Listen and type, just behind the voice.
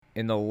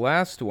in the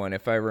last one,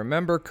 if I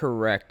remember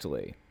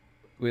correctly,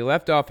 we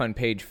left off on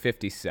page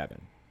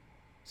 57.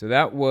 So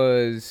that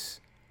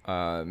was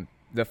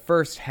the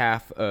first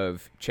half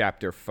of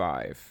chapter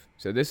 5.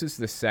 So this is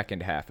the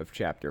second half of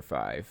chapter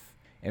 5.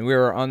 And we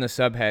were on the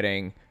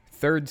subheading,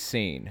 Third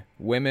Scene,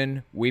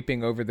 Women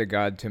Weeping Over the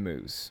God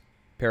Tammuz,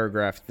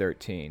 paragraph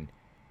 13.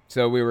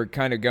 So we were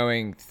kind of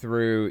going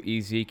through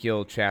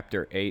Ezekiel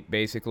chapter 8,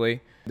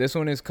 basically. This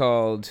one is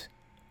called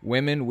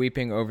Women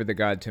Weeping Over the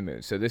God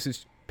Tammuz. So this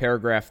is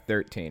paragraph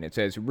 13. It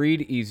says,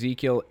 read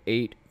Ezekiel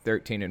 8,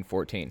 13, and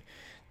 14. It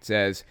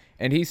says,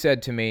 and he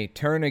said to me,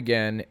 turn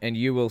again, and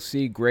you will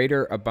see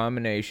greater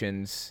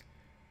abominations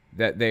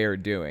that they are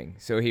doing.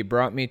 So he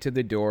brought me to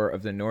the door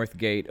of the north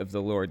gate of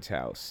the Lord's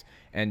house,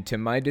 and to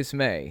my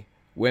dismay,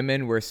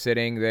 women were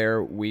sitting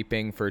there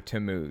weeping for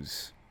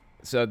Tammuz.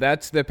 So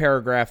that's the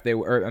paragraph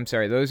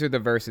those are the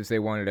verses they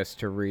wanted us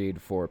to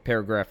read for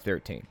paragraph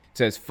 13. It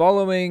says,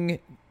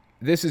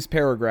 this is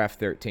paragraph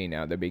 13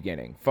 now, the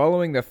beginning.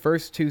 Following the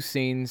first two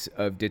scenes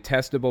of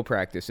detestable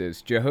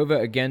practices, Jehovah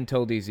again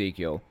told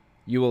Ezekiel,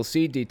 you will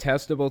see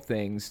detestable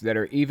things that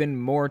are even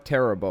more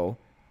terrible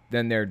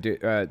than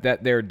that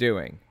they're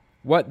doing.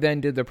 What then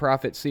did the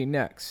prophet see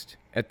next?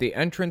 At the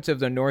entrance of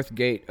the north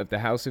gate of the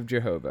house of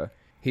Jehovah,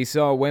 he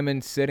saw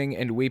women sitting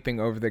and weeping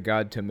over the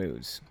god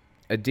Tammuz,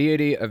 a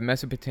deity of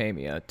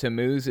Mesopotamia.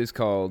 Tammuz is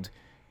called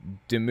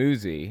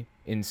Dumuzi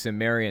in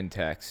Sumerian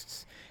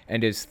texts,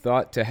 and is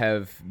thought to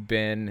have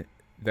been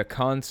the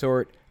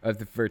consort of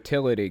the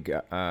fertility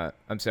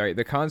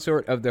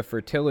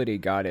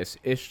goddess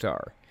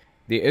Ishtar.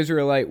 The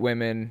Israelite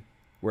women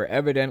were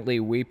evidently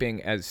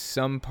weeping as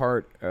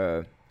part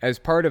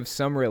of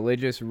some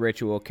religious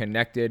ritual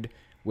connected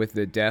with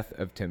the death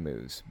of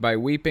Tammuz. By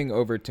weeping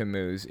over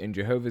Tammuz in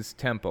Jehovah's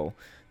temple,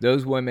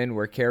 those women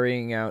were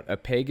carrying out a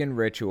pagan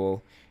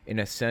ritual in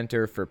a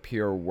center for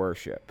pure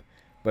worship.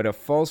 But a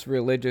false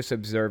religious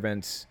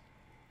observance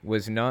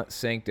was not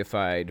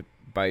sanctified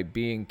by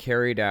being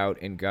carried out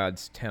in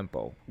God's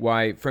temple.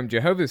 Why, from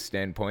Jehovah's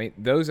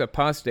standpoint, those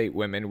apostate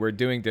women were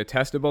doing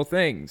detestable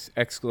things! !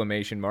 A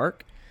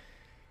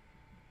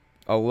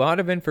lot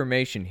of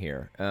information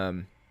here.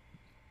 And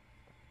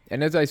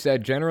as I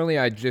said, generally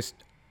I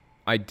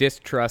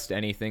distrust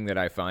anything that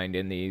I find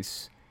in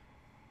these,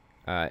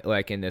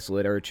 like in this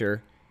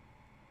literature.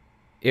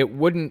 It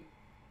wouldn't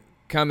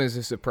come as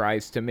a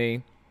surprise to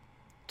me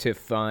to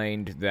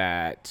find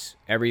that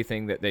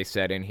everything that they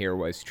said in here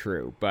was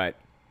true, but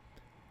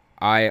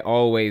I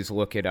always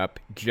look it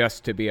up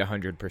just to be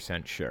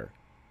 100% sure.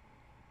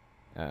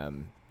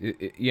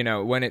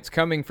 When it's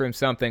coming from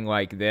something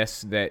like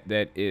this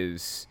that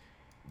is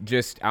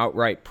just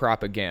outright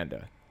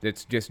propaganda,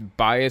 that's just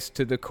biased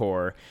to the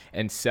core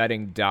and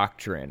setting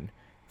doctrine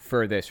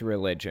for this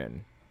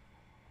religion,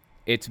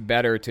 it's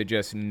better to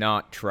just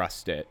not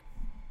trust it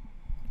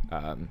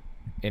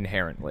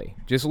inherently.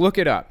 Just look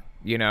it up.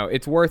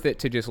 It's worth it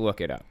to just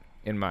look it up,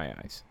 in my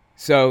eyes.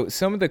 So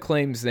some of the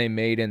claims they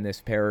made in this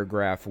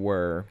paragraph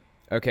were,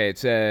 it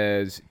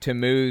says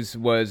Tammuz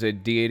was a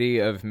deity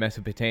of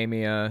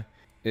Mesopotamia.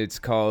 It's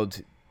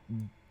called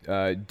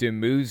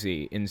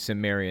Dumuzi in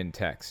Sumerian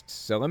texts.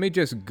 So let me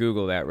just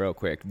Google that real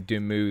quick.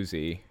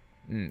 Dumuzi.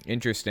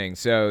 Interesting.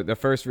 So the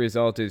first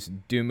result is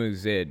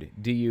Dumuzid.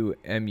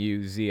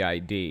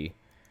 Dumuzid.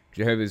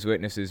 Jehovah's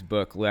Witnesses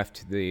book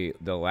left the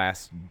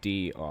last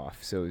D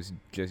off, so it's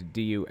just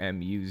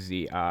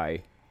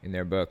Dumuzi in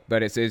their book.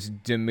 But it says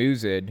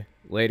Dumuzid,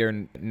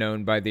 later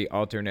known by the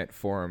alternate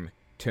form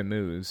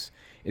Tammuz,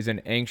 is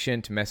an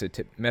ancient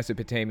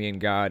Mesopotamian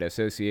god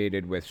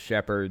associated with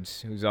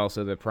shepherds, who's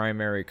also the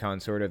primary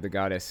consort of the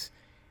goddess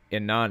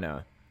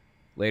Inanna,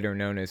 later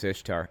known as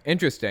Ishtar.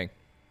 Interesting.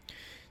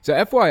 So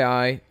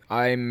FYI,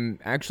 I'm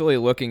actually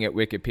looking at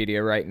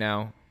Wikipedia right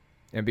now.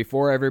 And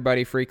before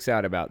everybody freaks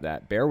out about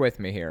that, bear with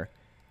me here.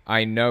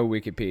 I know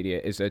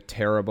Wikipedia is a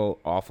terrible,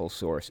 awful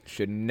source.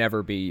 Should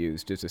never be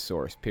used as a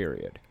source,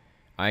 period.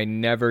 I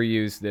never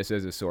use this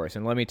as a source,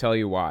 and let me tell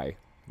you why,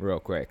 real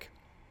quick.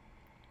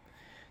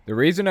 The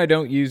reason I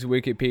don't use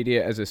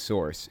Wikipedia as a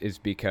source is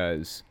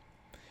because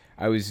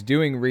I was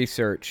doing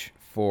research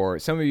for,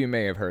 some of you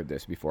may have heard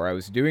this before, I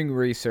was doing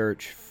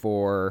research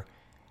for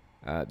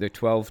the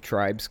 12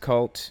 Tribes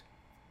cult,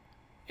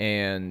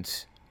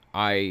 and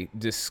I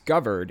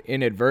discovered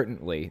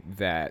inadvertently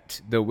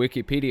that the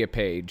Wikipedia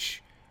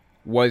page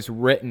was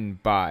written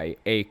by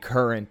a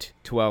current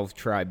 12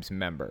 Tribes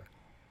member.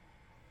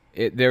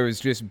 There was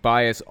just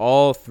bias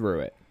all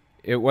through it.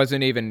 It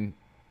wasn't even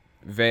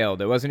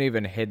veiled. It wasn't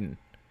even hidden.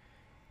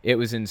 It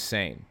was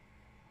insane.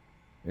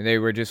 They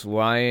were just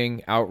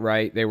lying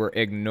outright. They were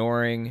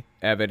ignoring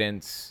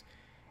evidence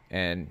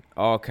and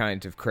all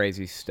kinds of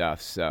crazy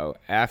stuff. So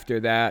after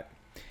that,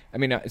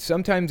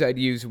 sometimes I'd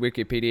use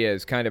Wikipedia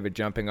as kind of a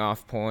jumping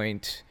off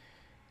point.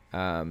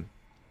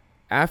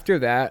 After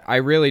that, I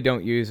really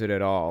don't use it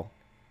at all.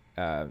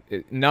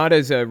 Not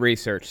as a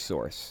research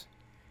source.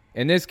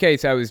 In this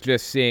case, I was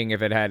just seeing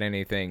if it had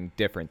anything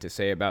different to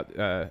say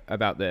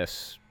about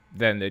this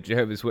than the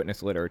Jehovah's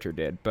Witness literature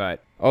did.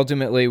 But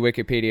ultimately,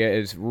 Wikipedia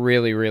is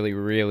really, really,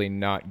 really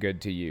not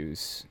good to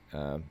use,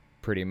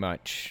 pretty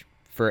much,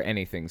 for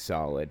anything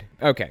solid.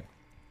 Okay,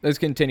 let's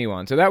continue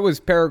on. So that was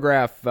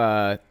paragraph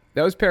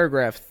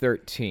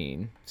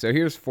 13. So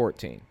here's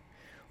 14.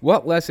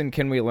 What lesson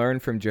can we learn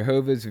from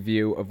Jehovah's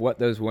view of what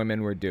those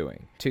women were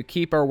doing? To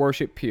keep our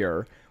worship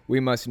pure, we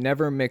must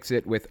never mix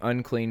it with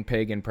unclean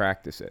pagan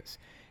practices.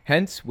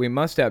 Hence, we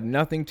must have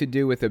nothing to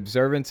do with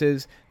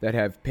observances that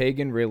have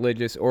pagan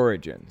religious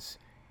origins.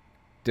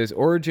 Does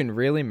origin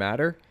really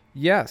matter?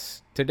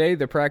 Yes. Today,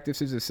 the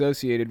practices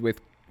associated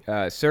with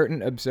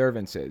certain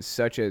observances,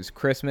 such as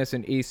Christmas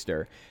and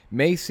Easter,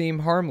 may seem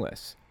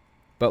harmless.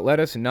 But let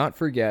us not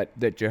forget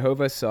that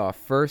Jehovah saw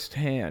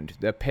firsthand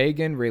the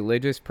pagan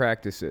religious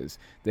practices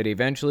that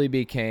eventually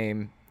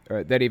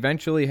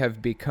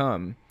have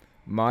become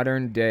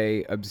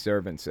modern-day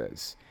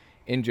observances.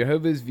 In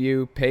Jehovah's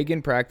view,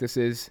 pagan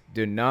practices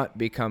do not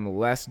become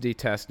less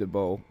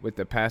detestable with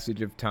the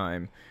passage of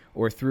time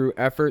or through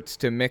efforts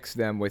to mix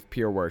them with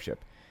pure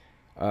worship.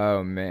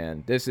 Oh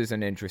man, this is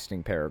an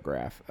interesting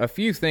paragraph. A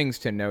few things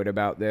to note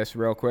about this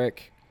real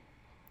quick.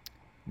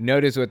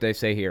 Notice what they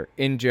say here.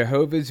 In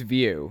Jehovah's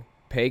view,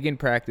 pagan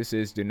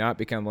practices do not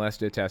become less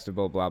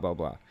detestable, blah, blah,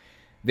 blah.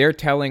 They're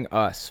telling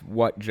us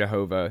what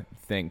Jehovah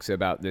thinks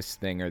about this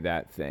thing or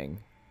that thing.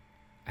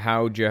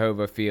 How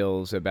Jehovah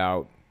feels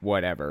about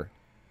whatever.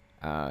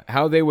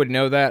 How they would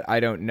know that,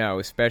 I don't know,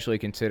 especially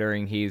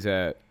considering he's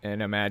an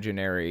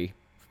imaginary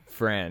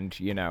friend,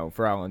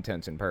 for all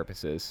intents and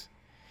purposes.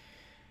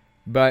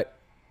 But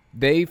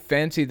they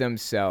fancy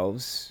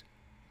themselves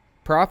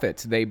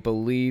prophets. They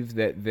believe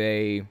that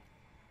they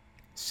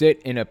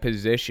sit in a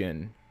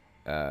position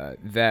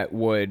that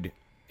would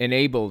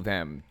enable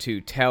them to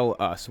tell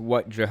us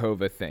what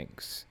Jehovah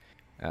thinks.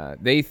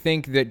 They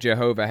think that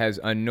Jehovah has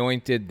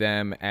anointed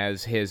them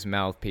as his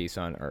mouthpiece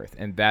on earth,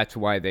 and that's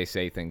why they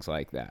say things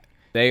like that.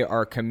 They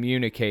are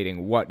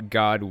communicating what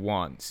God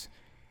wants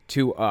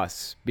to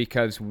us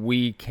because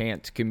we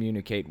can't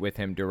communicate with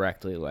him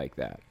directly like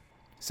that.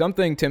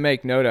 Something to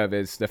make note of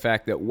is the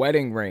fact that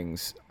wedding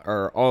rings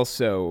are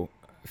also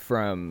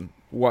from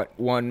what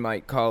one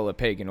might call a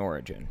pagan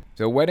origin.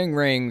 So wedding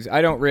rings,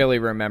 I don't really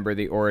remember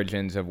the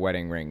origins of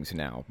wedding rings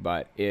now,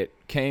 but it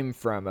came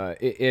from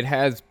it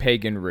has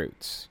pagan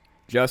roots,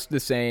 just the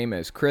same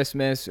as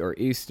Christmas or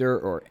Easter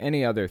or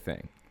any other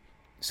thing.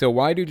 So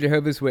why do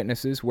Jehovah's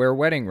Witnesses wear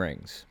wedding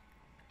rings?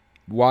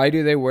 Why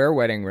do they wear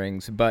wedding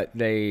rings, but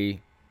they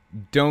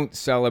don't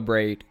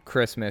celebrate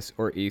Christmas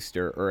or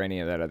Easter or any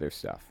of that other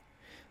stuff?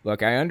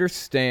 Look, I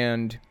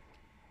understand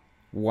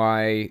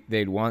why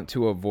they'd want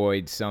to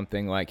avoid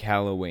something like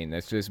Halloween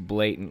that's just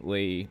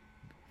blatantly,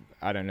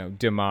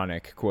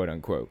 demonic, quote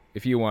unquote,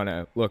 if you want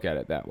to look at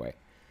it that way.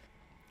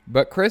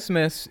 But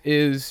Christmas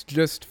is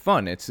just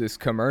fun. It's this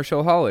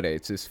commercial holiday.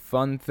 It's this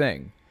fun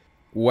thing.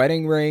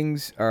 Wedding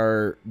rings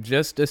are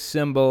just a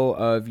symbol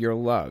of your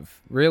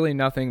love. Really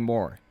nothing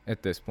more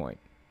at this point,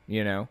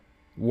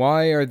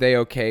 Why are they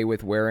okay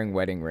with wearing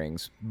wedding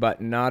rings,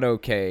 but not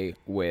okay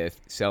with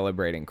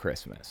celebrating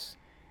Christmas?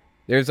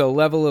 There's a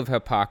level of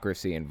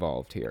hypocrisy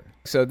involved here.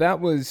 So that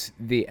was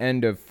the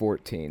end of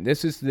 14.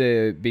 This is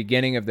the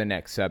beginning of the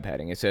next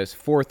subheading. It says,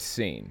 fourth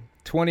scene,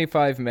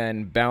 25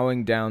 men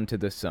bowing down to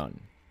the sun.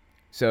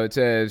 So it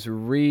says,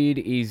 read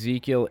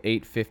Ezekiel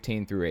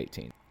 8:15 through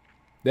 18.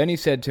 Then he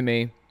said to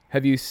me,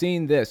 have you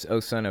seen this,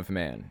 O son of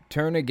man?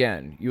 Turn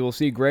again. You will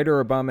see greater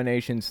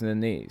abominations than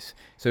these.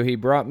 So he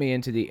brought me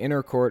into the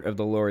inner court of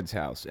the Lord's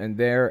house, and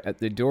there, at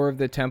the door of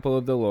the temple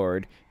of the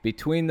Lord,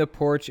 between the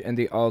porch and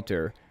the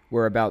altar,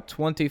 were about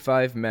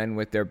 25 men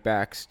with their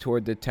backs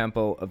toward the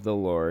temple of the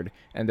Lord,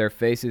 and their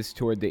faces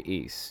toward the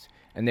east.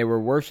 And they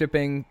were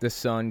worshipping the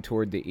sun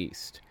toward the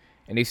east.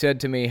 And he said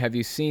to me, have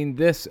you seen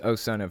this, O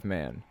son of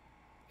man?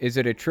 Is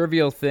it a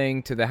trivial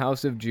thing to the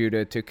house of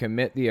Judah to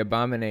commit the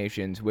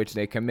abominations which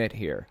they commit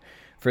here?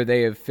 For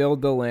they have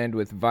filled the land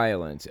with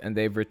violence, and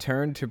they've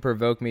returned to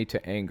provoke me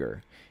to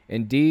anger.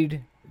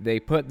 Indeed, they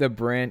put the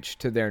branch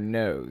to their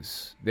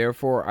nose.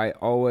 Therefore I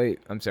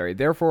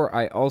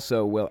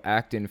also will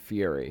act in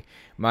fury.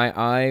 My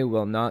eye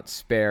will not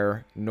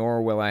spare,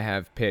 nor will I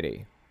have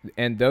pity.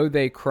 And though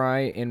they cry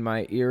in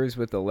my ears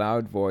with a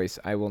loud voice,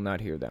 I will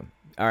not hear them.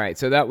 All right,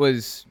 so that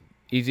was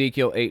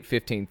Ezekiel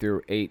 8:15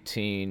 through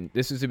 18.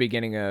 This is the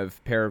beginning of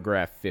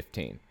paragraph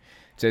 15. It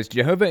says,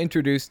 Jehovah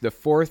introduced the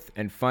fourth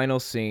and final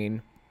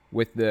scene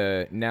with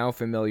the now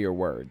familiar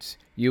words.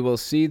 You will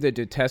see the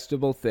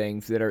detestable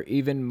things that are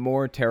even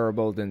more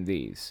terrible than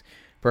these.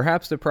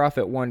 Perhaps the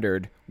prophet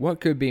wondered, what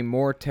could be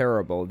more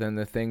terrible than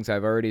the things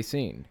I've already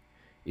seen?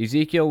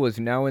 Ezekiel was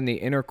now in the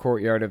inner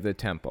courtyard of the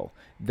temple.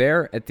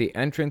 There, at the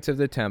entrance of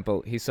the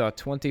temple, he saw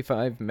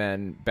 25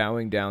 men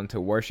bowing down to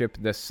worship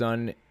the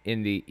sun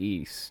in the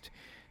east.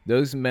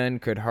 Those men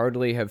could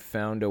hardly have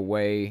found a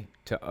way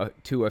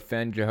to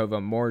offend Jehovah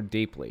more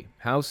deeply.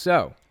 How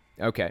so?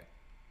 Okay.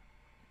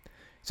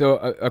 So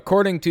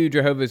according to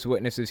Jehovah's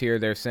Witnesses here,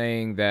 they're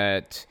saying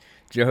that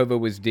Jehovah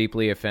was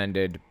deeply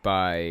offended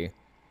by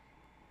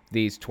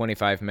these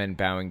 25 men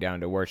bowing down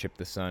to worship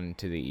the sun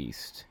to the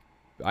east.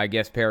 I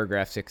guess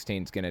paragraph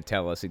 16 is going to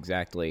tell us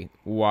exactly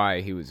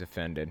why he was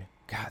offended.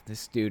 God,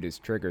 this dude is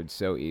triggered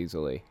so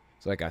easily.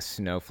 It's like a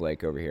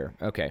snowflake over here.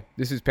 Okay,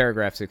 this is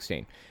paragraph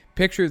 16.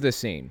 Picture the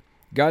scene.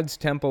 God's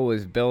temple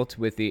was built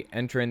with the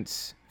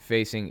entrance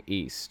facing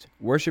east.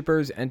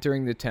 Worshippers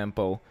entering the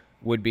temple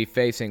would be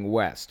facing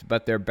west,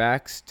 but their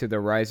backs to the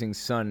rising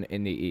sun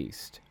in the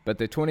east. But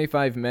the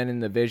 25 men in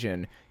the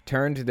vision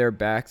turned their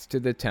backs to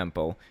the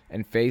temple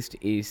and faced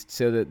east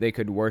so that they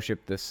could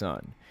worship the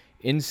sun.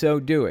 In so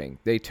doing,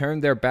 they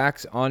turned their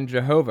backs on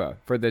Jehovah,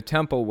 for the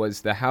temple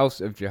was the house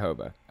of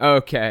Jehovah.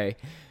 Okay.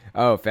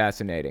 Oh,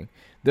 fascinating.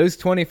 Those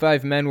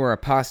 25 men were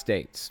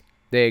apostates.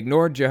 They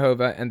ignored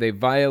Jehovah, and they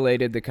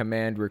violated the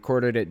command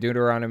recorded at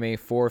Deuteronomy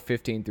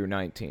 4:15 through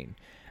 19.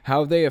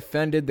 How they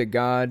offended the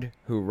God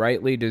who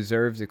rightly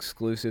deserves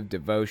exclusive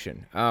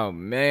devotion. Oh,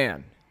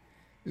 man.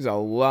 There's a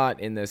lot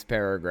in this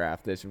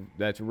paragraph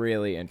that's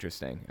really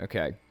interesting.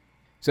 Okay.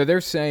 So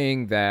they're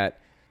saying that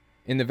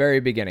in the very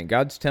beginning,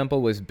 God's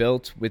temple was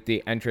built with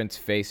the entrance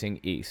facing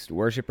east.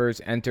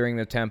 Worshippers entering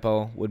the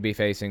temple would be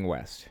facing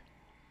west.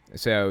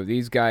 So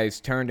these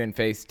guys turned and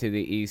faced to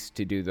the east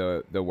to do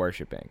the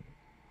worshiping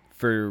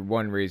for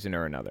one reason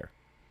or another.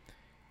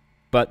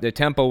 But the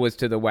temple was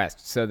to the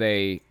west, so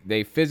they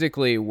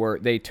physically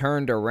they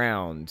turned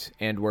around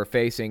and were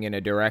facing in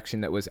a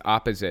direction that was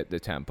opposite the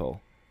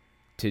temple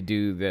to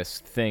do this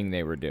thing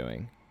they were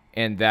doing,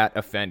 and that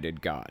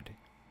offended God.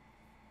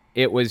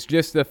 It was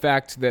just the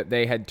fact that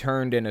they had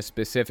turned in a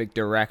specific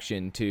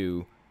direction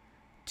to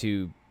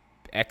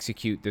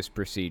execute this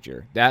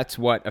procedure. That's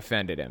what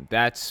offended him.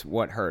 That's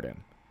what hurt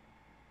him.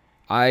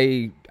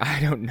 I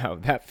don't know.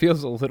 That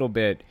feels a little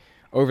bit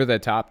over the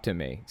top to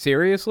me.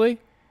 Seriously?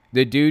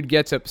 The dude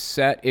gets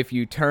upset if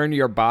you turn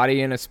your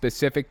body in a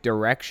specific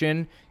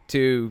direction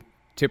to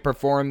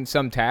perform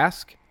some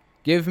task?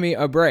 Give me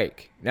a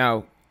break.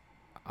 Now,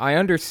 I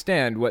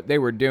understand what they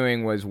were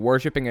doing was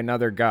worshiping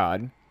another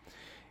god,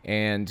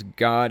 and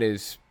God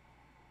is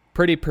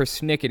pretty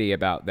persnickety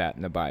about that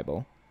in the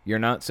Bible. You're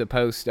not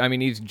supposed to,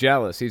 he's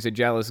jealous. He's a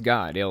jealous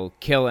God. He'll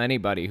kill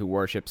anybody who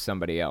worships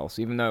somebody else,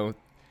 even though,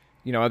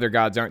 other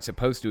gods aren't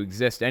supposed to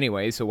exist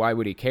anyway, so why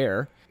would he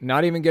care?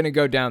 Not even going to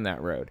go down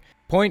that road.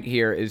 Point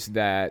here is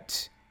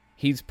that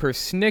he's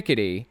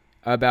persnickety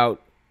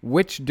about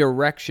which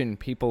direction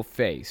people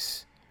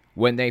face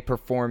when they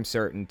perform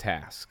certain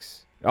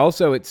tasks.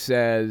 Also, it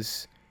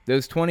says,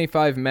 those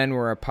 25 men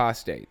were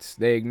apostates.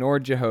 They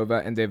ignored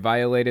Jehovah, and they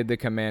violated the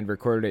command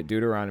recorded at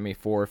Deuteronomy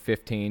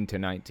 4:15 to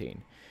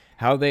 19.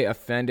 How they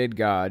offended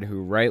God,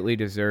 who rightly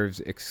deserves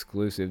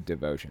exclusive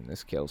devotion.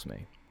 This kills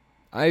me.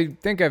 I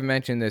think I've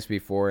mentioned this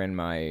before on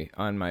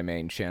my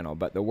main channel,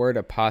 but the word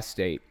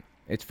apostate,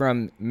 it's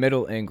from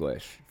Middle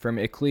English, from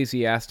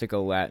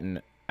ecclesiastical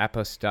Latin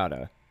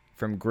apostata,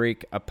 from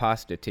Greek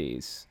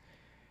apostates.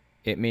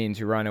 It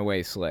means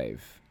runaway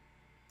slave.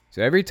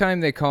 So every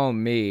time they call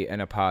me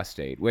an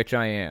apostate, which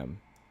I am,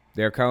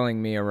 they're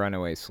calling me a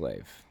runaway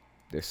slave.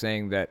 They're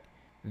saying that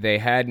they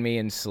had me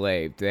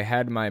enslaved. They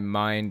had my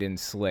mind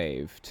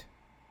enslaved,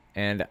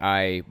 and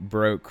I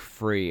broke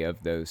free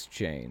of those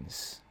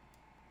chains.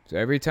 So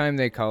every time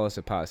they call us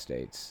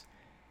apostates,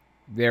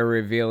 they're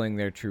revealing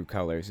their true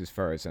colors as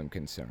far as I'm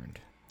concerned.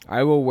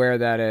 I will wear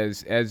that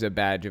as a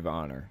badge of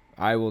honor.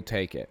 I will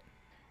take it.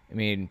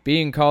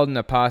 Being called an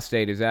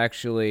apostate is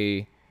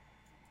actually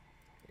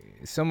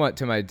somewhat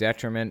to my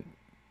detriment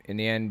in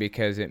the end,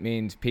 because it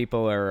means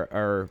people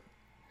are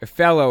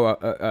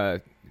fellow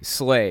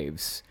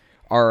slaves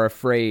are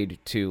afraid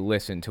to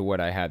listen to what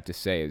I have to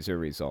say as a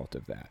result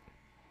of that.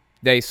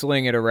 They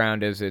sling it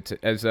around as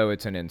though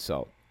it's an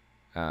insult.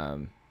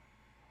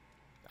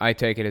 I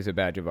take it as a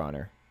badge of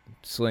honor.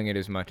 Sling it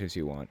as much as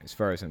you want, as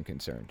far as I'm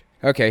concerned.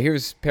 Okay,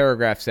 here's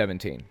paragraph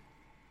 17.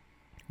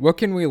 What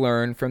can we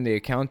learn from the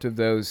account of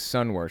those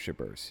sun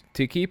worshippers?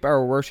 To keep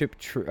our worship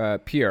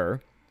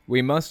pure,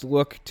 we must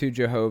look to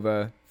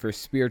Jehovah for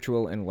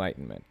spiritual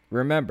enlightenment.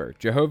 Remember,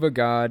 Jehovah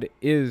God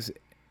is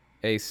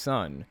a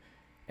sun,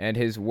 and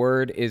his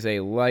word is a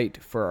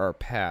light for our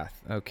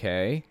path.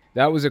 Okay?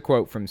 That was a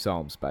quote from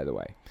Psalms, by the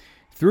way.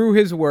 Through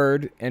his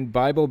word and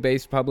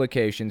Bible-based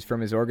publications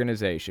from his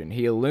organization,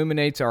 he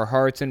illuminates our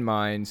hearts and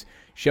minds,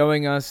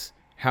 showing us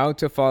how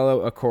to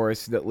follow a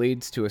course that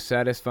leads to a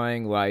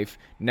satisfying life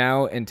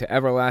now and to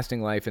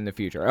everlasting life in the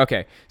future.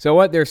 Okay, so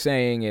what they're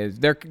saying is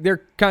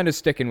they're kind of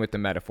sticking with the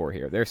metaphor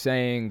here. They're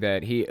saying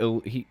that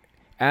he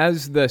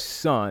as the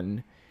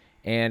sun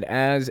and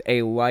as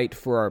a light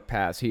for our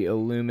paths, he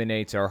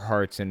illuminates our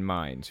hearts and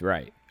minds.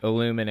 Right,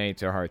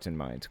 illuminates our hearts and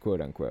minds,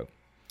 quote unquote.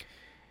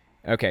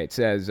 Okay, it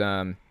says,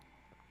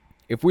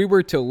 if we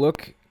were to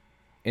look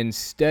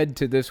instead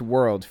to this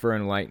world for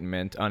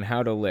enlightenment on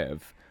how to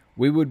live,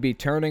 we would be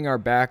turning our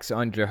backs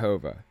on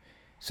Jehovah.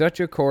 Such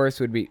a course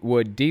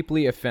would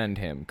deeply offend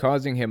him,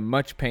 causing him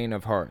much pain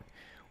of heart.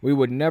 We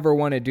would never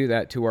want to do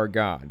that to our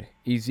God.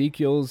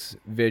 Ezekiel's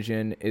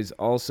vision is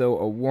also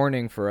a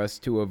warning for us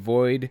to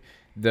avoid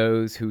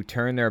those who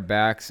turn their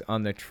backs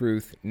on the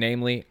truth,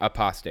 namely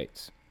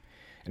apostates.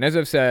 And as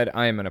I've said,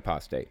 I am an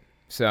apostate.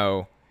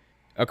 So,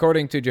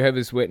 according to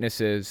Jehovah's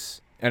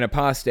Witnesses, an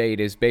apostate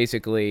is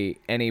basically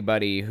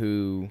anybody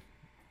who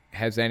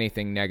has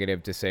anything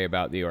negative to say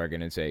about the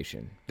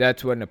organization.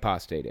 That's what an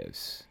apostate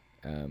is,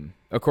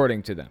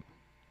 according to them.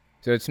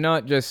 So it's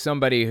not just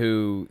somebody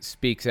who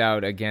speaks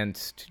out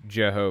against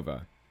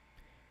Jehovah.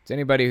 It's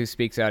anybody who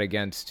speaks out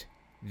against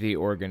the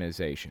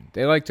organization.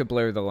 They like to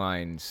blur the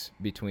lines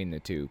between the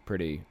two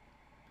pretty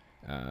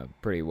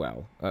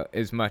well,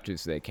 as much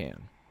as they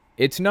can.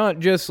 It's not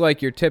just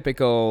like your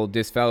typical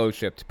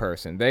disfellowshipped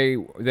person.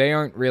 They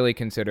aren't really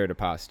considered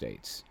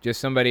apostates.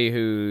 Just somebody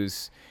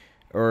who's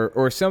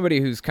or somebody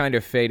who's kind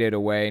of faded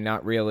away,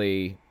 not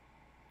really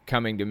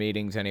coming to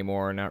meetings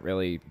anymore, not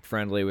really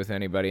friendly with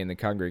anybody in the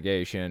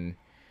congregation.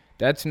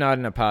 That's not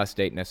an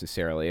apostate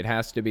necessarily. It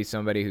has to be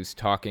somebody who's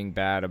talking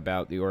bad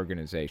about the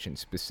organization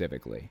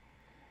specifically.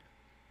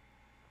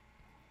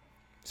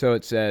 So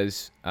it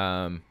says,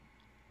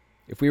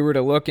 if we were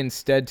to look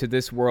instead to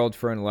this world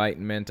for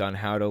enlightenment on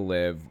how to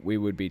live, we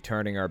would be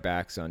turning our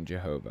backs on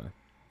Jehovah.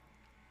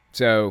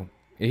 So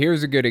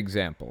here's a good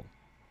example.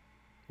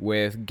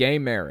 With gay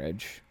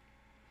marriage,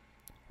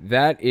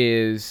 that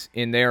is,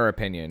 in their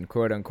opinion,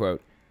 quote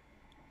unquote,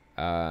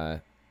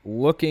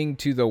 looking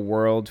to the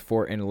world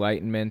for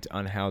enlightenment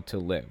on how to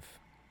live.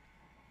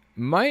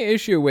 My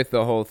issue with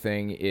the whole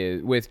thing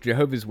is, with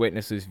Jehovah's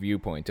Witnesses'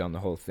 viewpoint on the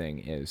whole thing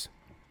is,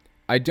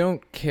 I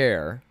don't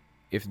care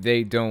if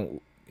they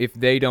don't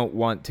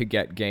want to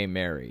get gay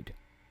married.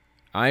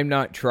 I'm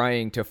not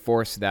trying to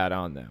force that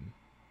on them.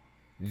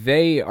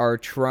 They are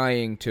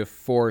trying to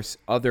force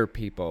other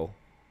people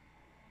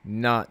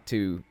not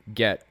to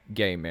get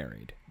gay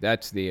married.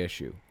 That's the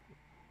issue.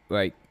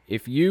 Like,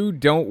 if you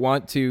don't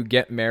want to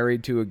get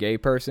married to a gay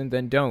person,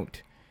 then don't.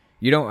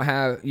 You don't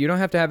have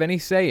to have any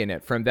say in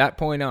it from that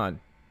point on.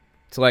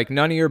 It's like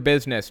none of your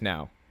business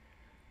now.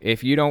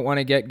 If you don't want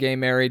to get gay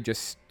married,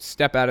 just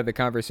step out of the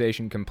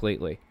conversation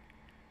completely.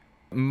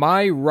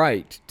 My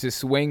right to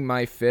swing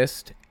my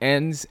fist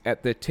ends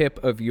at the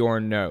tip of your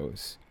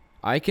nose.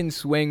 I can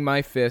swing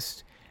my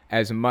fist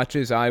as much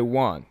as I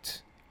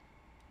want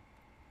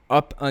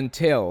up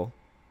until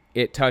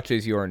it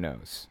touches your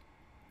nose.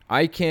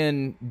 I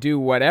can do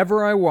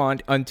whatever I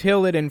want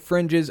until it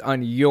infringes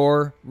on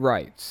your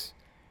rights.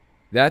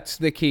 That's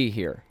the key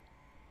here.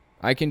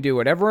 I can do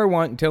whatever I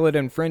want until it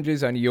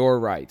infringes on your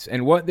rights.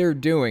 And what they're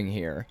doing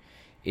here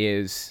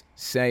is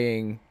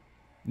saying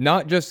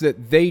not just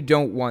that they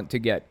don't want to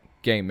get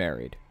gay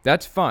married.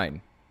 That's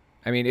fine.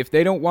 I mean, if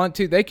they don't want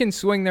to, they can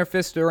swing their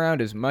fist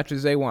around as much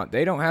as they want.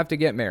 They don't have to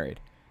get married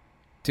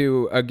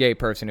to a gay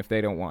person if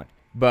they don't want.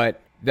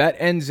 But that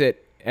ends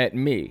it at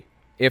me.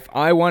 If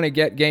I want to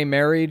get gay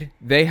married,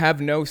 they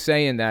have no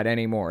say in that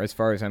anymore as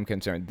far as I'm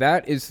concerned.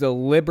 That is the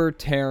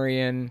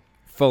libertarian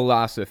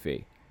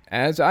philosophy.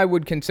 As I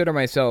would consider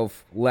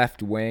myself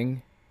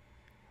left-wing,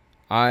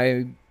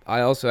 I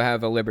also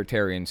have a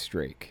libertarian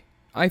streak.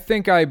 I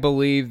think I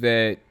believe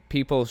that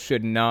people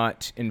should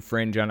not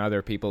infringe on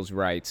other people's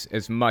rights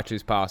as much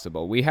as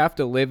possible. We have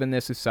to live in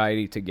this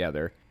society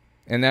together,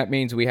 and that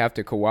means we have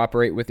to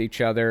cooperate with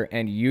each other,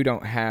 and you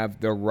don't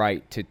have the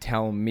right to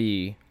tell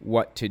me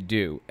what to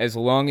do, as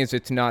long as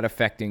it's not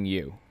affecting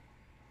you.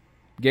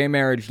 Gay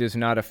marriage does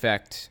not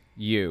affect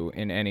you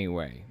in any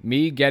way.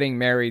 Me getting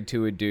married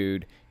to a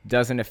dude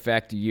doesn't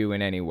affect you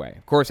in any way.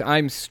 Of course,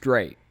 I'm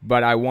straight,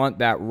 but I want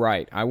that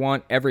right. I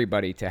want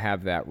everybody to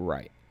have that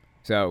right.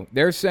 So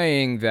they're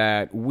saying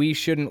that we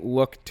shouldn't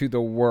look to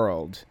the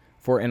world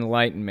for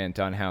enlightenment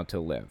on how to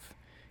live.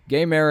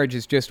 Gay marriage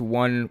is just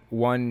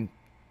one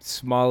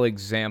small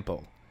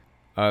example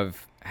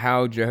of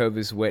how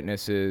Jehovah's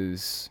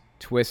Witnesses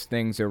twist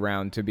things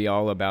around to be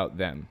all about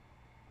them.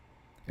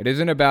 It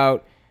isn't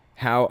about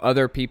how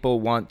other people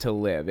want to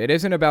live. It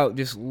isn't about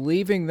just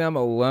leaving them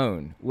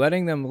alone,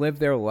 letting them live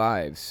their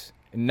lives,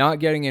 and not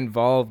getting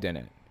involved in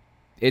it.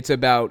 It's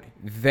about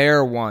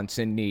their wants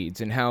and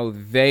needs and how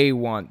they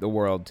want the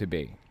world to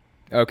be.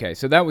 Okay,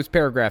 so that was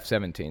paragraph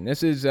 17.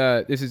 This is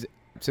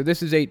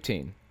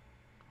 18.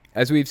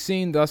 As we've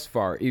seen thus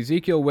far,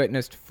 Ezekiel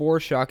witnessed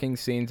 4 shocking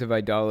scenes of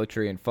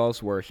idolatry and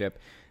false worship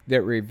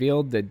that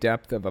revealed the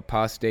depth of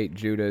apostate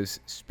Judah's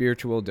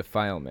spiritual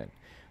defilement.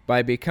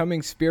 By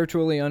becoming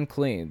spiritually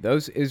unclean,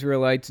 those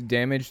Israelites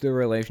damaged the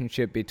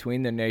relationship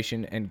between the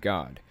nation and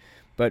God.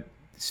 But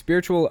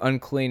spiritual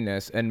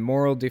uncleanness and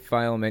moral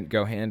defilement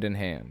go hand in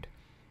hand.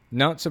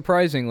 Not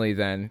surprisingly,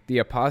 then, the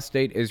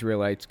apostate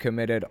Israelites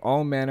committed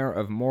all manner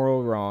of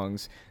moral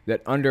wrongs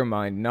that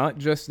undermined not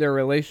just their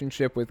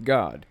relationship with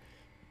God,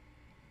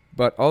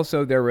 but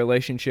also their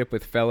relationship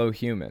with fellow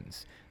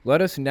humans.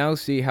 Let us now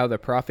see how the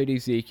prophet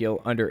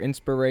Ezekiel, under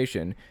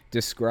inspiration,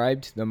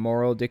 described the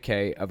moral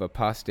decay of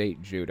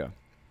apostate Judah.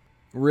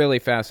 Really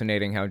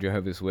fascinating how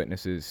Jehovah's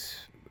Witnesses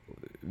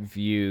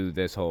view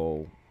this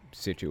whole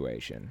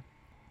situation.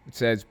 It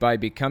says, by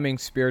becoming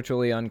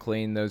spiritually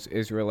unclean, those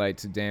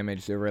Israelites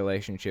damaged the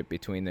relationship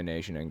between the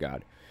nation and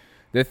God.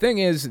 The thing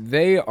is,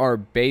 they are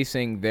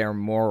basing their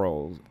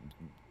moral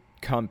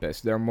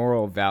compass, their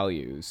moral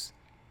values,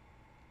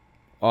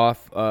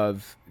 off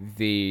of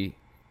the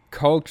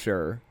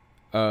culture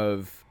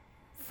of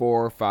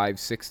 4, 5,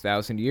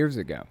 6,000 years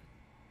ago.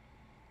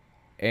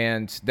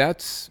 And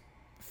that's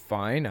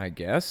fine, I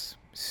guess.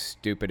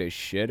 Stupid as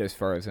shit as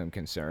far as I'm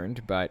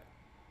concerned, but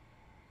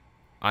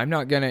I'm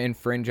not going to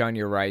infringe on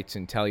your rights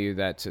and tell you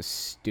that's a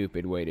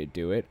stupid way to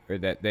do it, or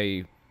that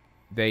they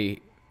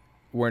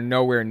were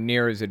nowhere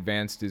near as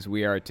advanced as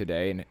we are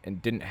today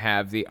and didn't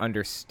have the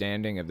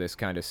understanding of this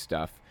kind of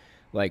stuff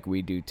like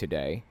we do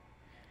today.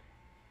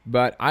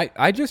 But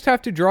I just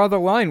have to draw the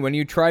line when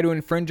you try to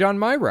infringe on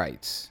my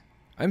rights.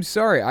 I'm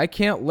sorry, I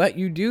can't let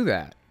you do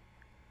that.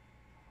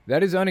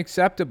 That is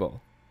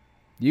unacceptable.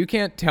 You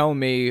can't tell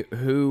me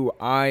who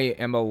I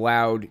am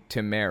allowed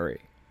to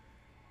marry.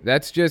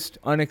 That's just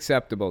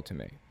unacceptable to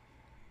me.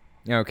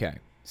 Okay,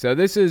 so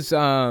this is,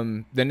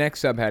 the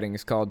next subheading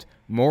is called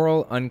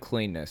Moral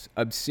Uncleanness,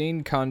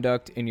 Obscene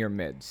Conduct in Your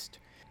Midst.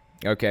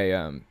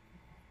 Okay,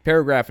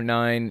 paragraph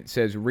 9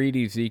 says, read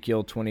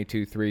Ezekiel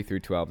 22, 3 through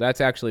 12.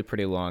 That's actually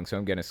pretty long, so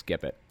I'm going to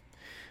skip it.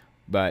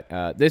 But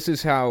this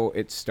is how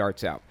it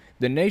starts out.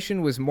 The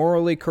nation was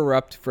morally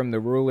corrupt from the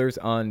rulers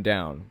on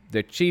down.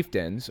 The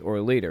chieftains, or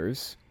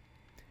leaders,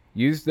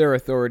 used their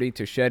authority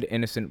to shed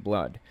innocent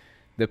blood.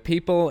 The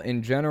people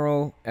in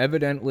general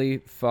evidently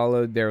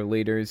followed their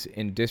leaders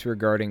in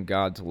disregarding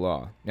God's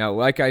law. Now,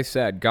 like I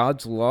said,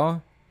 God's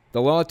law,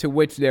 the law to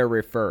which they're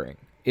referring,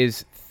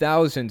 is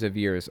thousands of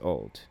years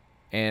old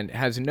and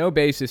has no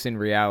basis in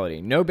reality,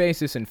 no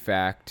basis in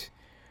fact.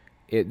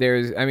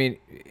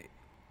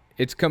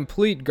 It's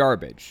complete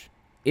garbage.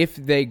 If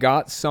they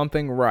got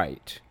something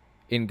right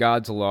in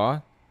God's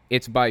law,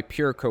 it's by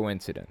pure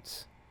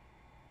coincidence.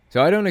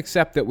 So I don't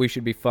accept that we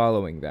should be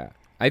following that.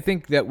 I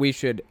think that we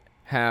should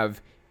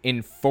have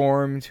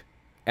informed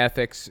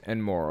ethics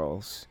and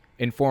morals,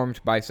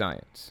 informed by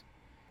science.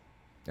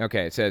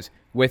 Okay, it says,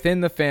 within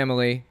the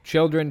family,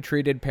 children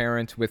treated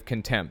parents with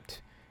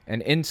contempt,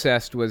 and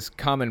incest was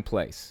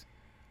commonplace.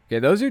 Okay,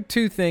 those are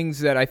two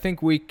things that I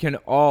think we can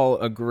all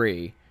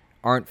agree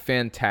aren't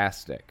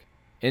fantastic.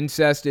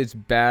 Incest is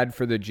bad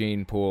for the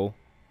gene pool.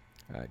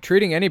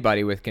 Treating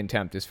anybody with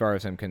contempt, as far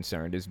as I'm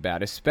concerned, is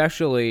bad,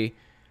 especially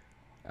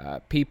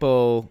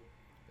people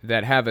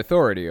that have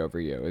authority over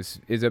you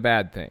is a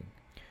bad thing.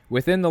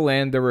 Within the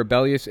land, the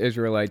rebellious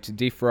Israelites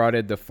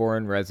defrauded the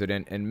foreign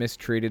resident and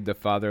mistreated the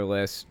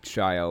fatherless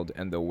child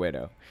and the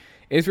widow.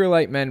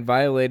 Israelite men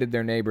violated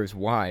their neighbors'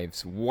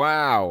 wives.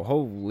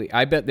 Wow,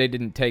 I bet they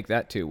didn't take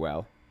that too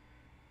well.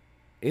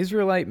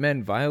 Israelite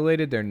men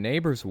violated their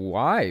neighbors'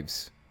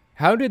 wives.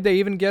 How did they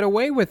even get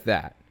away with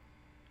that?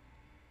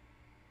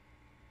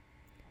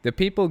 The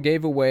people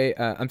gave way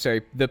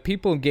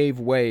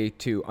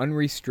to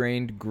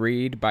unrestrained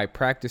greed by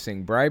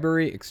practicing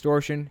bribery,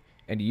 extortion,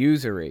 and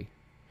usury.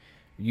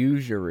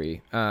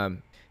 The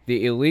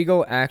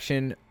illegal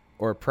action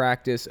or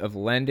practice of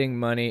lending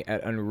money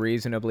at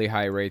unreasonably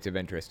high rates of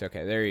interest.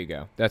 Okay, there you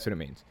go. That's what it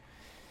means.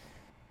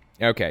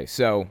 Okay,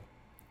 so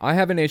I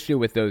have an issue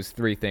with those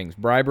three things: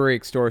 bribery,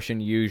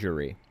 extortion,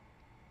 usury.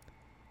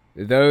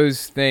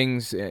 Those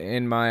things,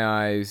 in my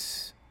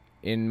eyes,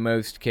 in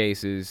most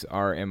cases,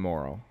 are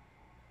immoral.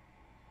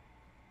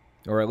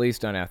 Or at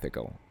least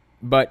unethical.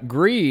 But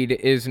greed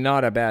is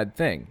not a bad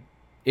thing.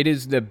 It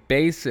is the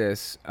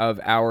basis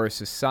of our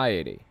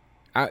society.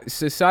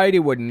 Society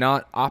would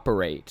not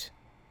operate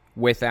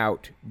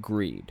without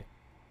greed.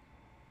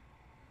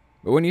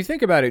 But when you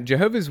think about it,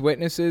 Jehovah's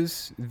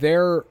Witnesses,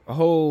 their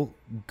whole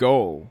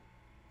goal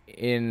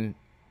in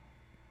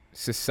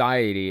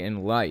society,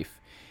 in life,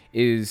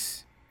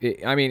 is...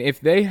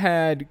 if they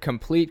had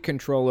complete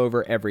control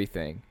over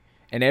everything,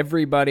 and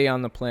everybody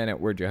on the planet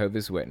were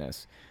Jehovah's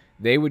Witness,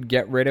 they would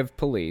get rid of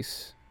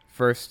police,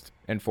 first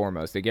and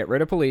foremost. They'd get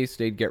rid of police,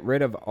 they'd get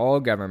rid of all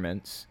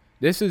governments.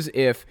 This is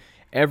if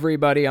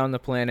everybody on the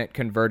planet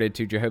converted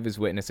to Jehovah's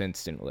Witness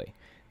instantly.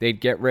 They'd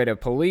get rid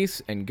of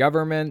police and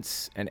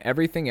governments and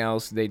everything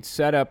else. They'd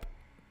set up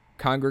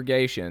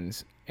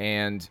congregations,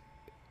 and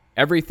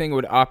everything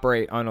would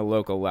operate on a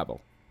local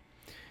level.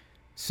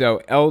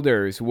 So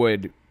elders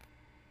would,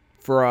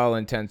 for all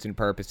intents and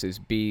purposes,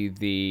 be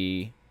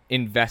the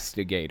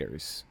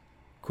investigators,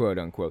 quote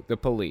unquote, the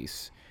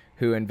police,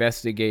 who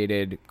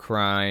investigated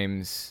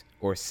crimes,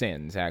 or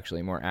sins,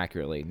 actually, more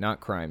accurately, not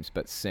crimes,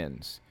 but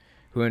sins,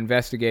 who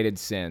investigated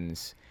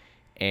sins,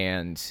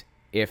 and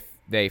if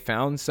they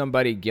found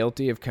somebody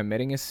guilty of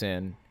committing a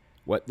sin,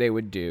 what they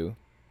would do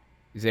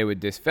is they would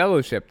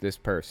disfellowship this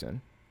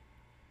person,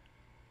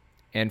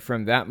 and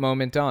from that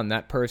moment on,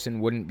 that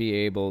person wouldn't be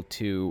able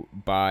to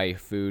buy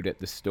food at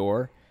the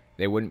store.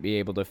 They wouldn't be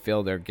able to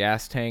fill their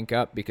gas tank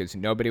up because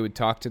nobody would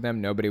talk to them.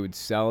 Nobody would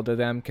sell to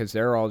them because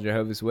they're all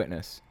Jehovah's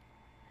Witness.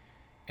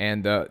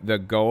 And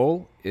the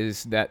goal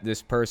is that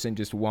this person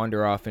just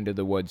wander off into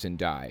the woods and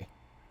die.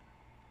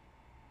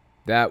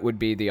 That would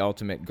be the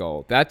ultimate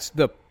goal. That's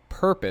the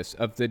purpose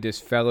of the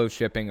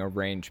disfellowshipping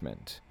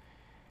arrangement,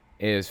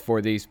 is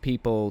for these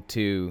people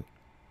to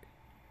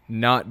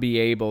not be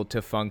able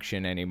to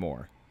function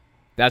anymore.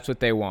 That's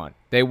what they want.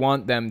 They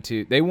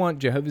want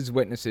Jehovah's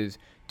Witnesses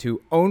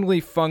to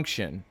only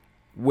function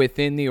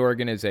within the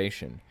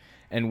organization.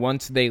 And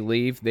once they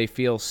leave, they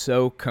feel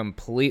so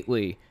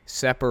completely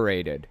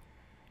separated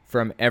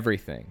from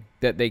everything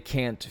that they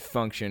can't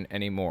function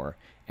anymore,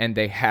 and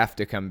they have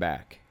to come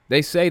back.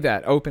 They say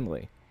that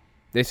openly.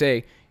 They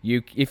say,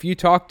 if you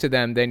talk to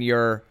them, then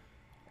you're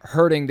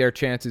hurting their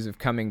chances of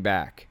coming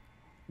back.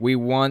 We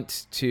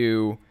want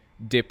to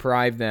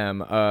deprive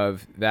them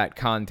of that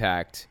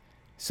contact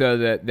so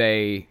that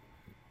they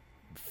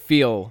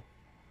feel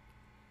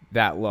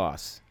that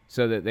loss,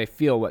 so that they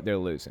feel what they're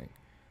losing.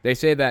 They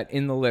say that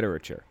in the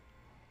literature.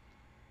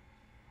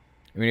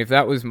 I mean, if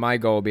that was my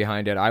goal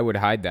behind it, I would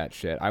hide that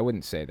shit. I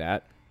wouldn't say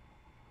that.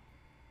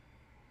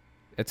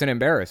 It's an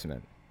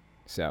embarrassment.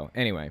 So,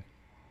 anyway.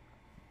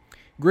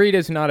 Greed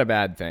is not a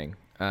bad thing.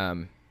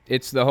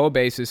 It's the whole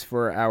basis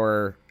for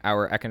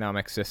our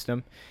economic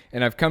system.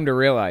 And I've come to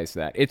realize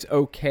that. It's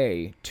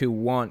okay to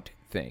want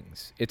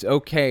things. It's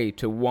okay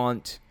to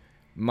want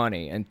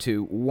money and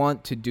to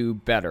want to do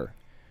better.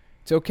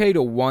 It's okay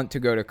to want to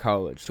go to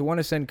college, to want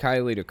to send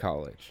Kylie to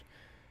college,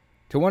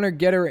 to want to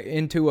get her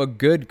into a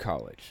good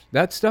college.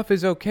 That stuff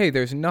is okay.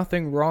 There's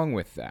nothing wrong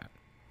with that.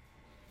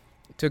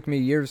 It took me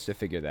years to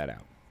figure that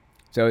out.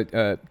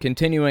 So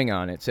continuing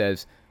on, it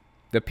says,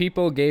 the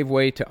people gave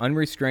way to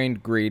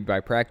unrestrained greed by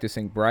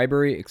practicing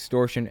bribery,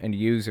 extortion, and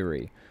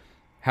usury.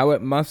 How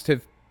it must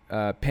have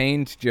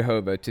pained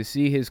Jehovah to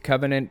see his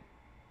covenant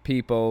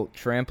people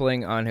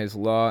trampling on his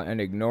law and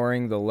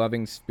ignoring the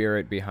loving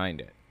spirit behind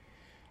it.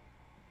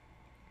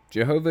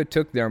 Jehovah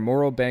took their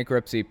moral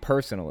bankruptcy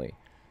personally.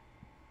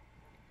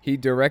 He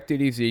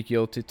directed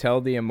Ezekiel to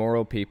tell the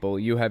immoral people,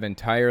 you have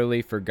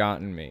entirely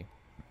forgotten me.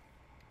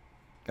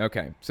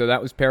 Okay, so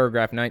that was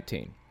paragraph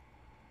 19.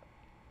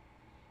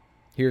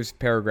 Here's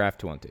paragraph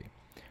 20.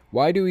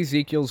 Why do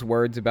Ezekiel's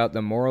words about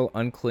the moral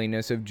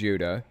uncleanness of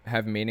Judah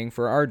have meaning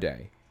for our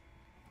day?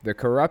 The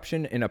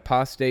corruption in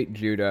apostate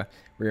Judah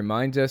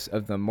reminds us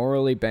of the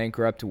morally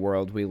bankrupt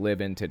world we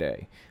live in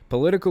today.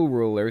 Political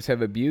rulers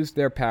have abused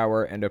their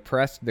power and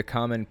oppressed the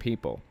common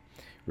people.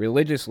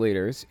 Religious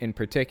leaders, in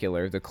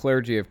particular the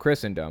clergy of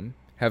Christendom,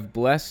 have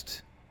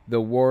blessed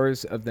the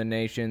wars of the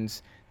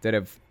nations that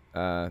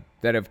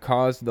have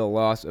caused the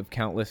loss of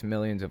countless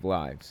millions of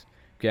lives.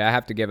 Okay, I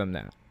have to give them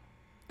that.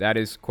 That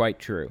is quite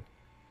true.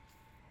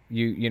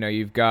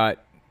 You've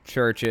got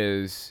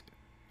churches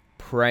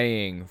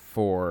praying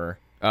for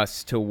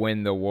us to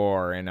win the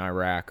war in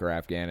Iraq or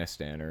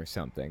Afghanistan or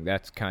something.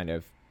 That's kind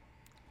of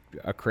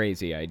a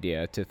crazy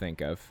idea to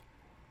think of.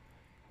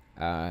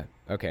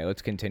 Okay,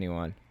 let's continue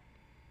on. It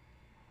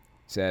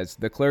says,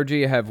 the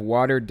clergy have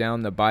watered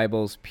down the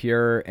Bible's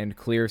pure and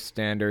clear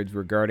standards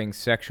regarding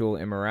sexual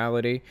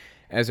immorality.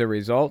 As a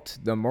result,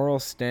 the moral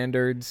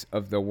standards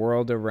of the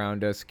world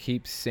around us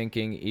keep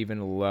sinking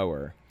even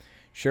lower.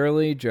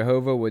 Surely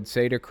Jehovah would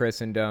say to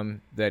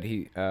Christendom that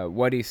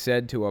what he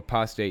said to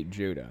apostate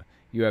Judah,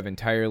 you have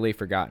entirely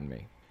forgotten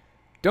me.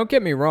 Don't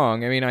get me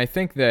wrong. I mean, I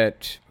think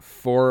that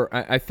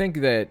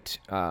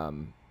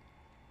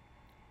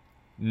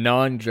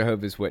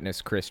non-Jehovah's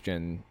Witness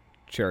Christian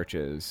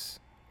churches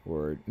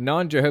or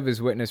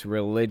non-Jehovah's Witness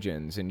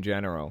religions in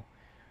general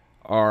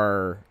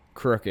are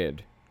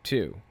crooked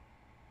too.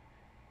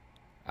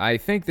 I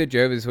think that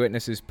Jehovah's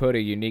Witnesses put a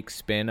unique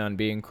spin on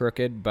being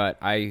crooked, but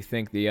I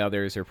think the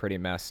others are pretty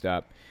messed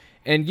up.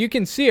 And you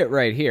can see it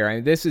right here. I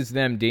mean, this is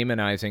them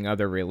demonizing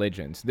other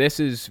religions. This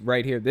is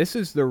right here. This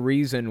is the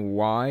reason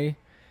why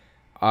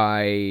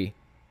I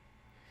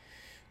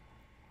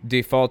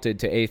defaulted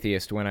to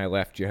atheist when I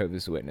left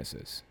Jehovah's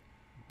Witnesses.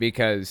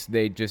 Because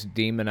they just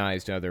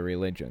demonized other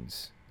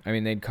religions. I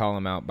mean, they'd call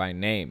them out by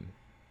name.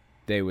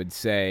 They would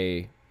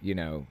say,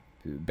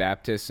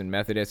 Baptists and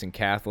Methodists and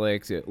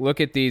Catholics, look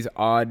at these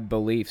odd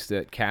beliefs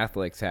that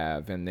Catholics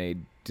have, and they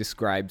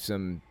describe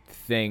some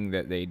thing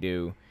that they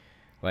do,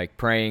 like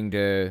praying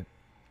to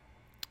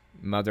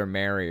Mother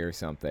Mary or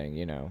something,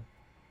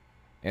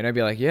 And I'd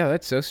be like, yeah,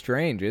 that's so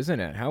strange, isn't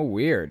it? How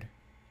weird.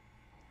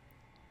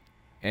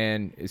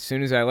 And as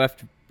soon as I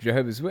left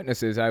Jehovah's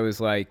Witnesses, I was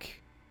like,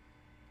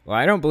 well,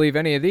 I don't believe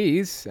any of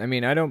these. I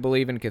mean, I don't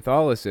believe in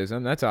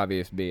Catholicism. That's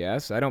obvious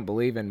BS. I don't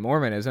believe in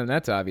Mormonism.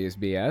 That's obvious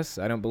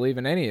BS. I don't believe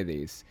in any of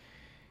these.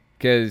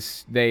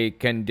 Because they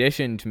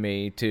conditioned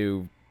me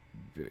to,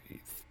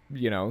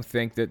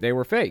 think that they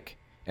were fake.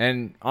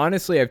 And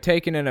honestly, I've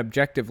taken an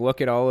objective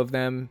look at all of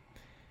them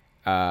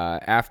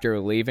after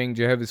leaving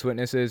Jehovah's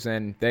Witnesses,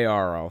 and they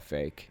are all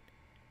fake.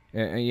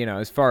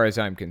 As far as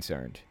I'm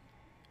concerned.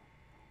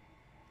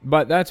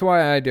 But that's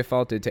why I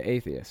defaulted to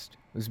atheist.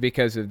 It was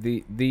because of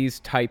these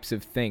types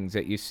of things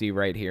that you see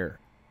right here.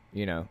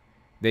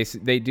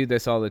 They do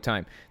this all the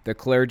time. The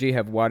clergy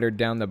have watered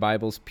down the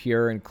Bible's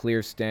pure and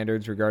clear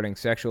standards regarding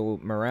sexual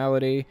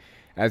morality.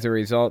 As a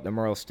result, the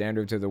moral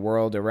standards of the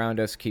world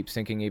around us keep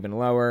sinking even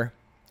lower,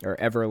 or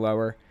ever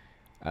lower,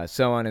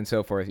 so on and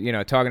so forth.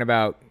 Talking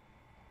about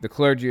the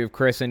clergy of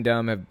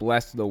Christendom have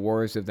blessed the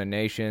wars of the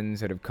nations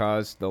that have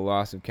caused the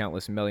loss of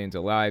countless millions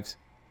of lives.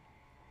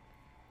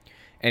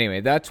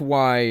 Anyway, that's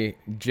why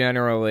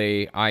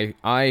generally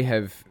I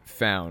have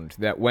found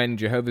that when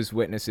Jehovah's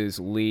Witnesses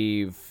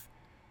leave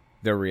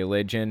the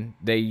religion,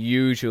 they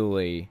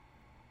usually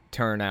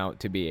turn out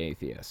to be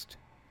atheist.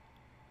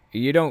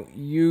 You don't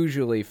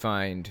usually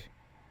find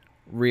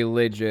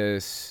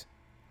religious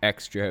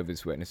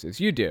ex-Jehovah's Witnesses.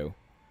 You do.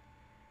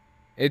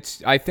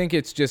 I think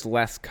it's just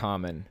less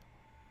common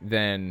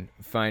than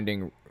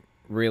finding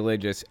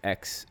religious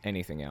ex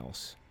anything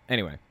else.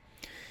 Anyway.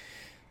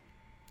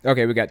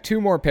 Okay, we got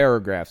 2 more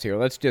paragraphs here.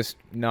 Let's just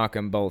knock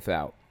them both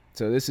out.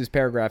 So this is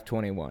paragraph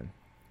 21.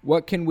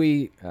 What can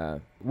we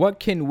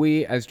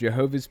as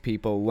Jehovah's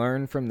people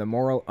learn from the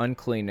moral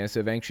uncleanness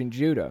of ancient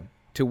Judah?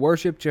 To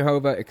worship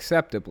Jehovah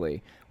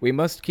acceptably, we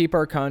must keep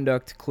our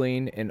conduct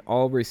clean in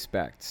all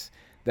respects.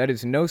 That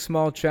is no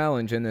small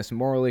challenge in this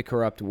morally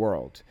corrupt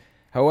world.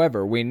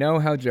 However, we know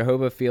how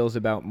Jehovah feels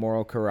about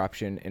moral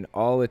corruption in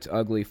all its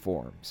ugly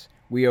forms.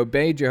 We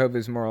obey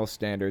Jehovah's moral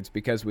standards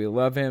because we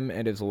love him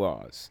and his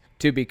laws.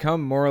 To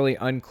become morally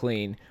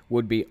unclean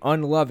would be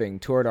unloving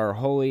toward our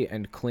holy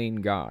and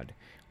clean God.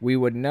 We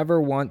would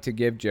never want to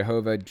give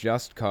Jehovah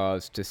just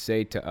cause to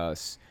say to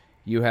us,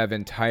 "You have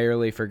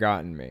entirely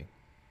forgotten me."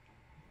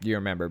 You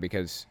remember,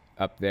 because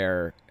up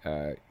there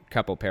a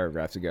couple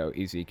paragraphs ago,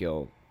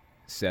 Ezekiel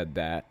said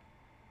that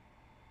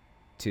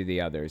to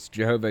the others.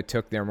 Jehovah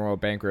took their moral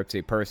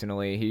bankruptcy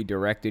personally. He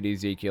directed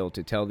Ezekiel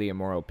to tell the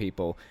immoral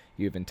people,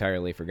 "You've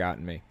entirely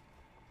forgotten me."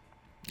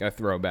 A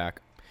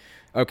throwback.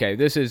 Okay,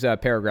 this is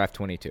paragraph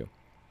 22.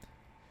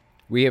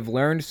 We have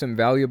learned some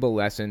valuable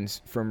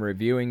lessons from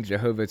reviewing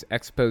Jehovah's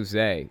expose.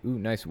 Ooh,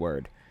 nice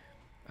word.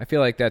 I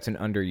feel like that's an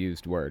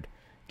underused word.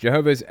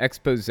 Jehovah's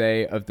expose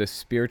of the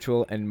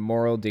spiritual and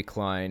moral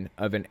decline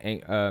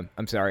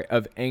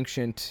of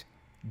ancient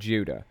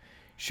Judah.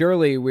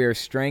 Surely we are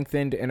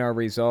strengthened in our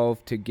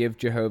resolve to give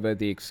Jehovah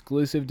the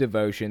exclusive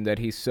devotion that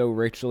he so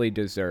richly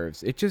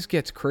deserves. It just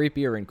gets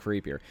creepier and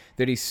creepier,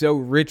 that he so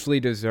richly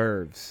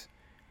deserves.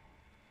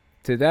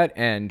 To that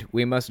end,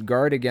 we must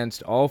guard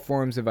against all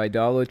forms of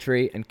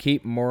idolatry and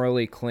keep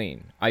morally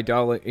clean.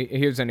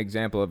 Here's an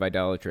example of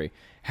idolatry.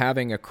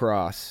 Having a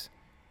cross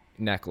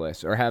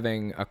necklace, or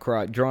having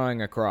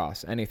drawing a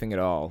cross, anything at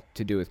all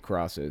to do with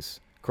crosses.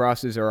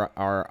 Crosses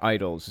are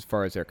idols as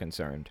far as they're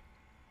concerned.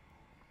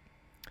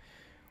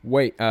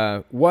 Wait,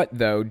 what,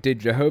 though, did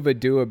Jehovah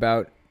do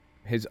about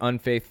his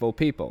unfaithful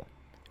people?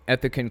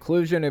 At the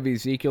conclusion of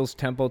Ezekiel's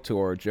temple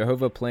tour,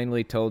 Jehovah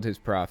plainly told his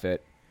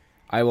prophet,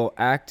 "I will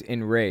act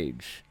in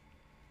rage."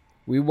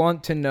 We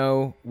want to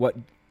know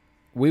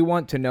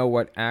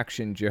what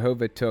action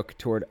Jehovah took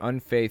toward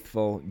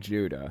unfaithful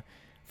Judah,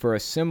 for a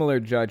similar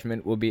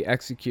judgment will be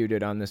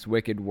executed on this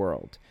wicked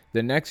world.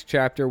 The next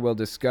chapter will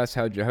discuss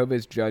how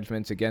Jehovah's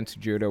judgments against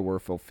Judah were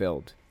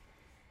fulfilled.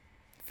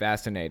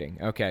 Fascinating.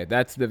 Okay,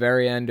 that's the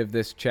very end of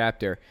this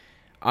chapter.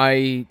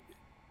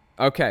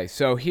 Okay,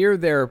 so here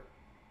they're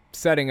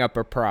setting up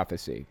a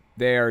prophecy.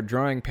 They are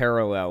drawing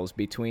parallels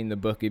between the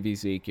book of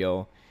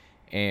Ezekiel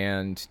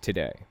and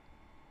today.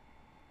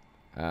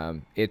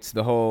 It's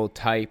the whole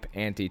type,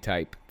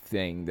 anti-type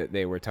thing that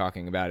they were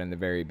talking about in the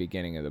very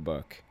beginning of the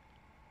book.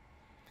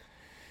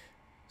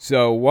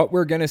 So what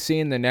we're going to see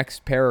in the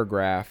next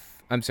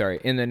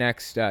in the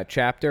next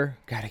chapter,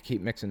 God, I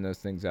keep mixing those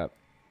things up.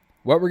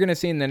 What we're going to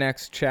see in the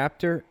next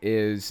chapter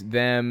is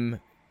them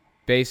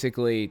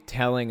basically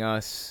telling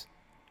us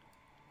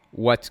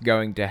what's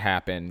going to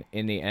happen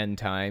in the end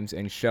times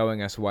and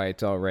showing us why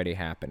it's already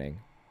happening.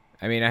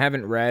 I mean, I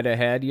haven't read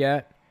ahead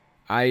yet.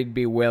 I'd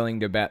be willing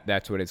to bet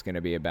that's what it's going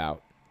to be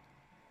about.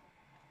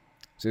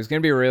 So it's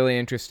going to be really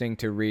interesting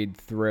to read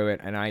through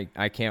it, and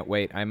I can't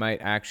wait. I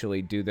might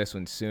actually do this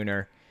one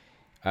sooner.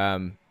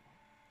 Every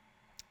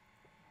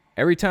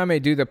time I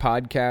do the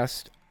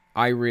podcast,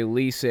 I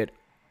release it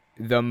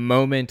the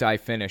moment I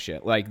finish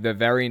it, like the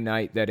very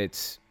night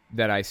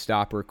that I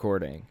stop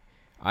recording.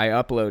 I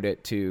upload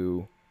it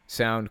to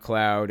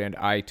SoundCloud and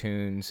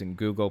iTunes and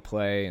Google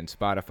Play and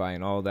Spotify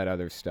and all that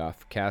other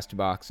stuff,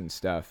 Castbox and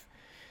stuff.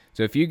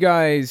 So if you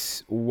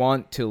guys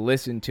want to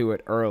listen to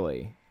it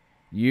early,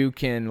 you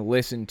can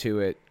listen to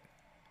it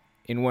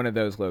in one of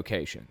those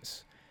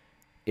locations.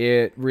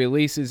 It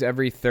releases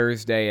every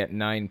Thursday at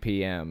 9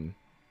 p.m.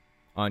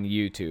 on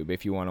YouTube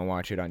if you want to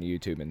watch it on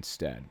YouTube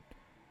instead.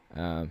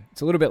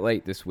 It's a little bit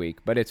late this week,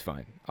 but it's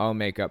fine. I'll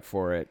make up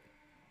for it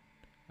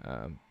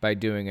by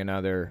doing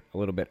another a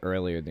little bit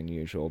earlier than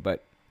usual.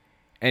 But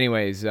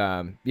anyways,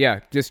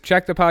 just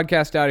check the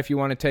podcast out if you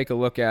want to take a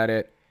look at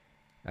it.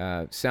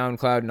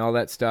 SoundCloud and all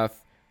that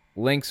stuff.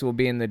 Links will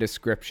be in the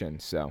description.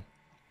 So,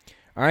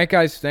 all right,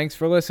 guys, thanks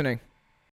for listening.